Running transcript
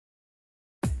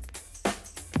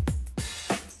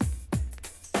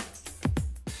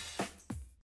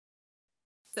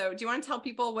So do you want to tell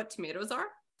people what tomatoes are?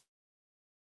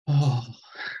 Oh,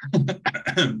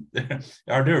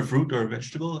 are they a fruit or a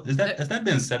vegetable? Has that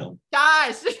been settled?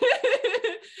 Gosh,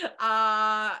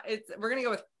 we're gonna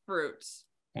go with fruit.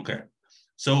 Okay,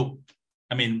 so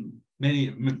I mean,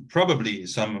 probably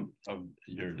some of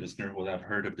your listeners will have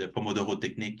heard of the Pomodoro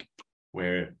technique,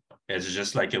 where it's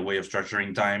just like a way of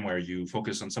structuring time where you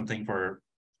focus on something for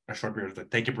a short period,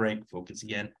 like take a break, focus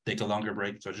again, take a longer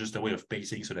break. So it's just a way of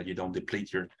pacing so that you don't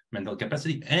deplete your mental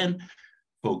capacity and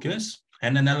focus.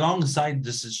 And then alongside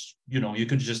this is, you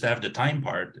could just have the time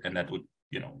part, and that would,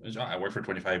 I work for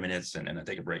 25 minutes and then I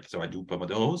take a break. So I do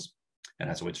Pomodoros, and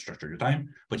that's a way to structure your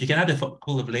time. But you can add a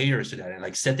couple of layers to that, and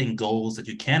like setting goals that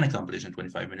you can accomplish in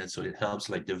 25 minutes. So it helps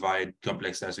like divide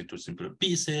complex tasks into simpler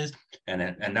pieces.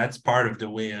 And that's part of the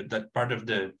way, that part of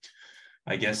the,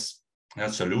 I guess,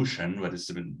 not solution, but it's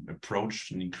an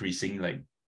approach in increasing like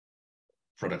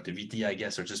productivity, I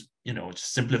guess, or just, it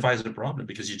just simplifies the problem,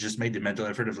 because you just made the mental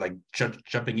effort of like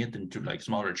chopping it into like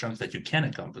smaller chunks that you can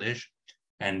accomplish.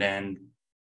 And then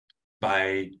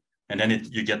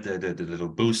you get the little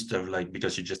boost of like,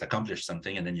 because you just accomplished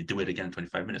something, and then you do it again in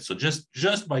 25 minutes. So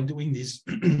just by doing these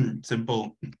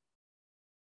simple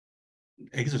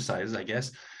exercises, I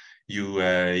guess,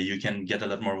 you can get a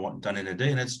lot more done in a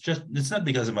day. And it's not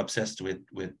because I'm obsessed with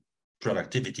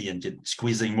productivity and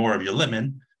squeezing more out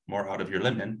of your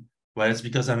lemon, but it's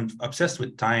because I'm obsessed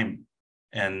with time.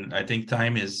 And I think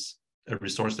time is a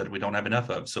resource that we don't have enough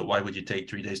of. So why would you take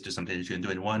 3 days to do something that you can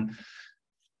do in one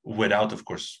without, of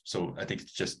course? So I think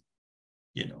it's just,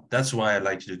 that's why I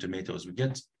like to do tomatoes. You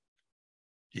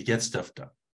get stuff done.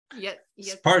 Yes.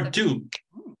 Part two,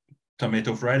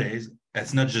 Tomato Fridays.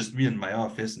 It's not just me in my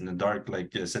office in the dark,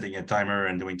 like setting a timer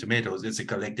and doing tomatoes. It's a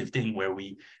collective thing where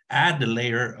we add the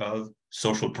layer of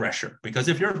social pressure. Because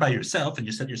if you're by yourself and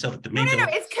you set yourself a tomato, no,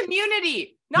 it's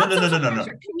community, not social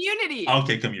pressure. Community.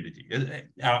 Okay, community,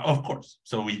 of course.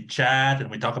 So we chat and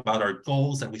we talk about our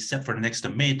goals that we set for the next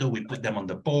tomato. We put them on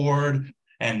the board,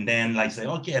 and then like say,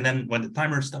 okay, and then when the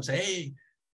timer stops, say, hey,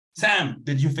 Sam,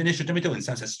 did you finish your tomato? And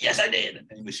Sam says, yes, I did.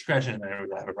 And we scratch it, and then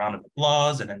we have a round of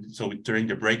applause. And then during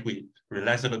the break, we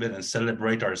relax a little bit and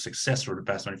celebrate our success for the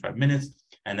past 25 minutes.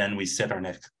 And then we set our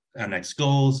next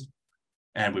goals,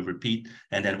 and we repeat.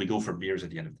 And then we go for beers at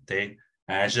the end of the day.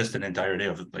 And it's just an entire day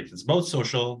of like, it's both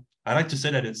social. I like to say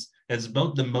that it's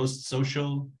both the most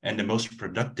social and the most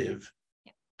productive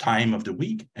time of the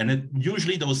week. And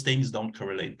usually those things don't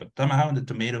correlate, but somehow in the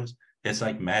tomatoes, it's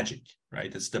like magic,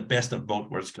 right? It's the best of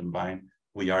both worlds combined.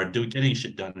 We are getting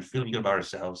shit done, feeling good about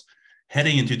ourselves,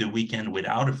 heading into the weekend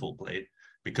without a full plate,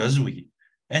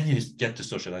 and you get to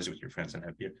socialize with your friends and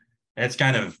have beer. It's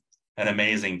kind of an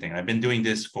amazing thing. I've been doing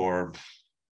this for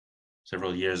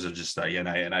several years of just, and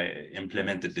I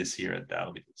implemented this here at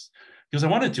Dal because I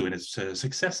wanted to, and it's a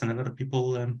success, and a lot of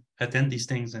people attend these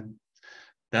things, and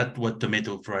that's what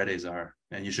Tomato Fridays are,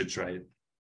 and you should try it.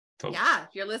 Folks. Yeah,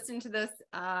 if you're listening to this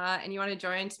and you want to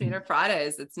join Tomato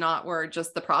Fridays, it's not where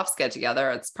just the profs get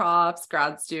together. It's profs,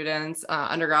 grad students,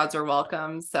 undergrads are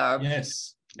welcome. So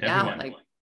yes, everyone. Yeah, like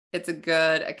it's a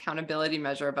good accountability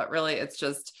measure, but really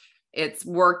it's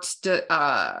worked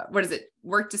to,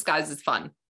 work disguised as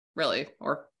fun, really,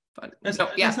 or fun. It's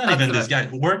not even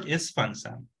disguised. Work is fun,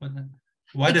 Sam.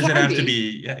 Why does it have to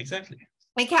be? Yeah, exactly.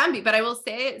 It can be, but I will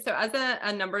say, so as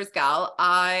a numbers gal,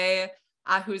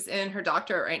 who's in her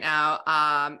doctorate right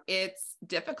now, it's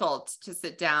difficult to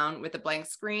sit down with a blank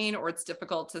screen, or it's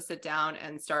difficult to sit down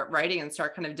and start writing and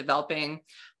start kind of developing.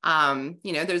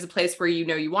 There's a place where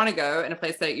you want to go and a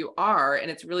place that you are, and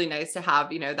it's really nice to have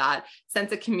that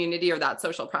sense of community or that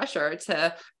social pressure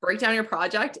to break down your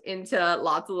project into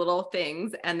lots of little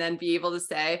things, and then be able to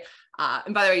say,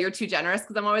 and by the way, you're too generous,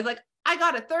 because I'm always like, I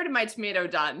got a third of my tomato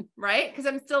done, right? Because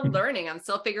I'm still learning. I'm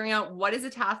still figuring out what is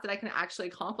a task that I can actually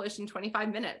accomplish in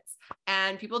 25 minutes.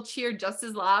 And people cheer just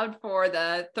as loud for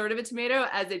the third of a tomato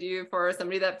as they do for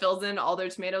somebody that fills in all their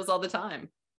tomatoes all the time.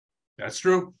 That's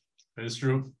true. That is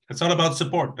true. It's all about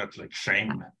support. That's like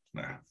shame.